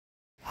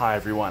Hi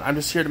everyone, I'm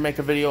just here to make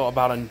a video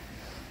about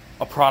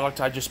a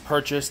product I just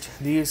purchased.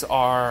 These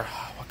are,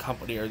 what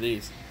company are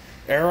these?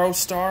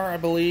 Aerostar, I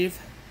believe.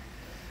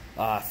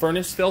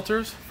 Furnace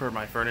filters for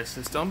my furnace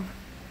system.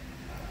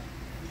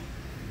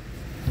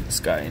 This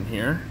guy in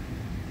here.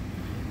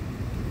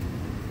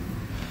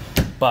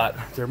 But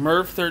they're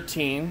MERV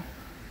 13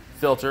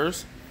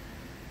 filters.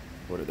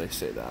 What do they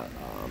say that?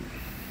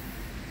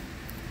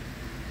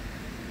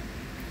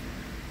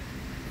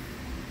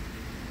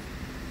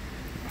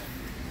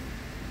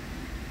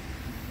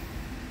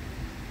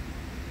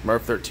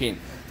 MERV 13.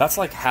 That's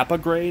like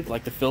HEPA grade,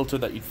 like the filter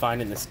that you'd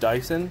find in this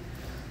Dyson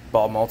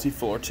Ball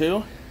Multi-Floor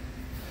 2.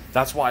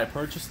 That's why I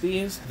purchased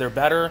these. They're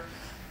better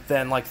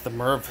than like the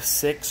MERV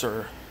 6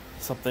 or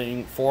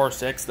something, 4 or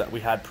 6 that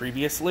we had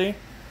previously. I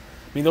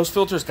mean, those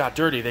filters got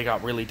dirty. They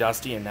got really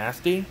dusty and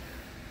nasty.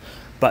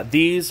 But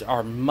these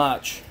are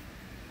much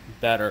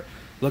better.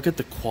 Look at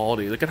the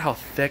quality. Look at how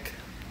thick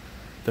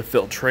the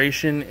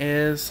filtration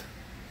is.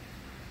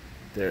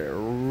 They're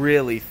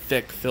really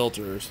thick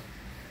filters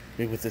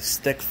with this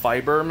thick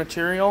fiber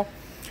material.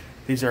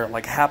 These are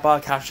like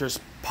HEPA, captures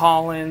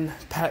pollen,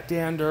 pet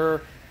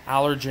dander,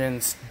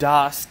 allergens,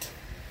 dust,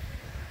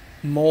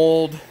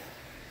 mold,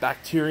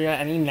 bacteria,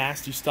 any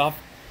nasty stuff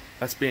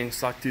that's being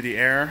sucked through the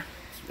air,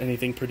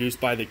 anything produced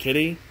by the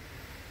kitty.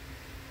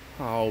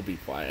 Oh, be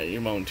quiet,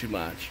 you're moaning too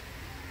much.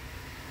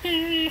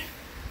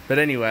 But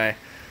anyway,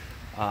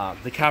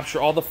 they capture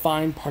all the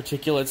fine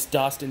particulates,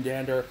 dust, and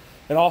dander.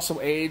 It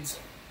also aids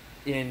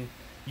in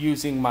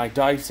using my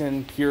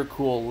Dyson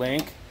PureCool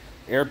Link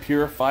air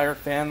purifier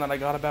fan that I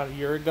got about a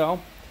year ago.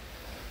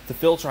 The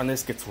filter on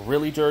this gets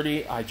really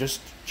dirty. I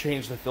just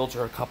changed the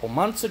filter a couple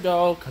months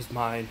ago because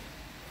mine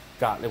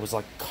it was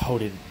like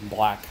coated in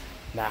black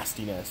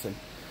nastiness and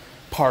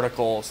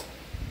particles.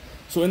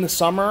 So in the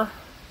summer,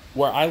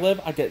 where I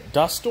live, I get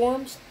dust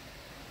storms.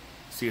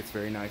 See, it's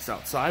very nice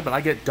outside, but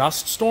I get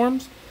dust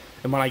storms.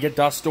 And when I get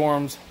dust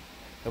storms,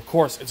 of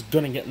course, it's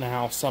gonna get in the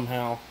house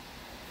somehow.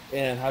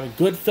 And having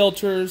good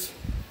filters,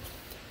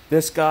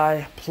 this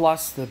guy,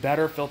 plus the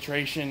better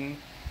filtration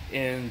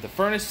in the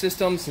furnace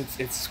system, since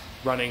it's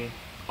running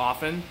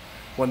often.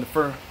 When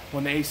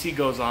the AC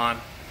goes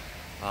on,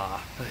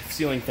 the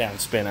ceiling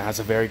fans spin. It has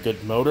a very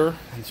good motor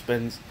and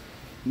spins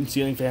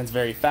ceiling fans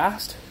very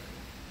fast.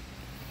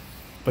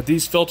 But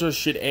these filters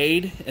should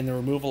aid in the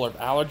removal of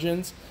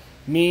allergens.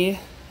 Me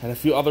and a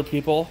few other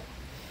people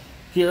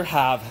here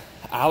have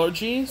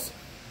allergies,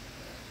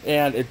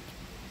 and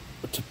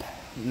to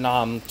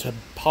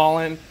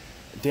pollen,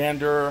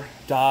 dander,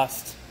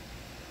 dust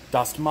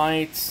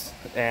mites,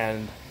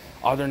 and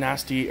other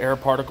nasty air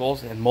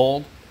particles and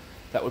mold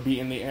that would be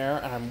in the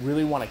air. And I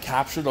really want to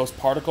capture those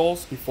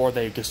particles before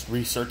they just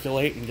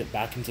recirculate and get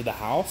back into the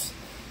house.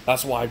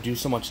 That's why I do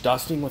so much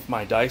dusting with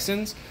my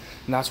Dysons,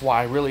 and that's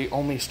why I really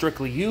only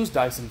strictly use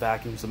Dyson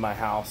vacuums in my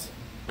house.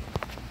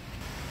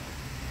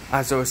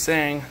 As I was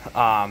saying,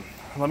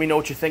 let me know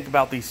what you think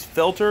about these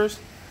filters,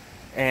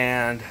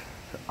 and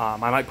I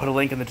might put a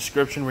link in the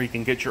description where you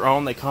can get your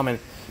own. They come in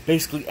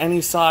basically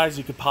any size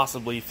you could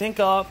possibly think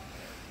of.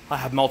 I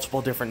have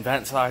multiple different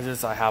vent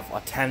sizes. I have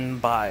a 10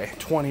 by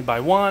 20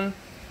 by 1,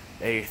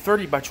 a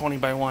 30 by 20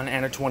 by 1,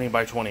 and a 20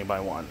 by 20 by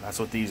 1. That's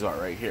what these are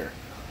right here.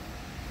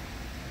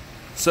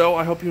 So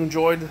I hope you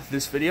enjoyed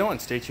this video,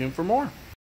 and stay tuned for more.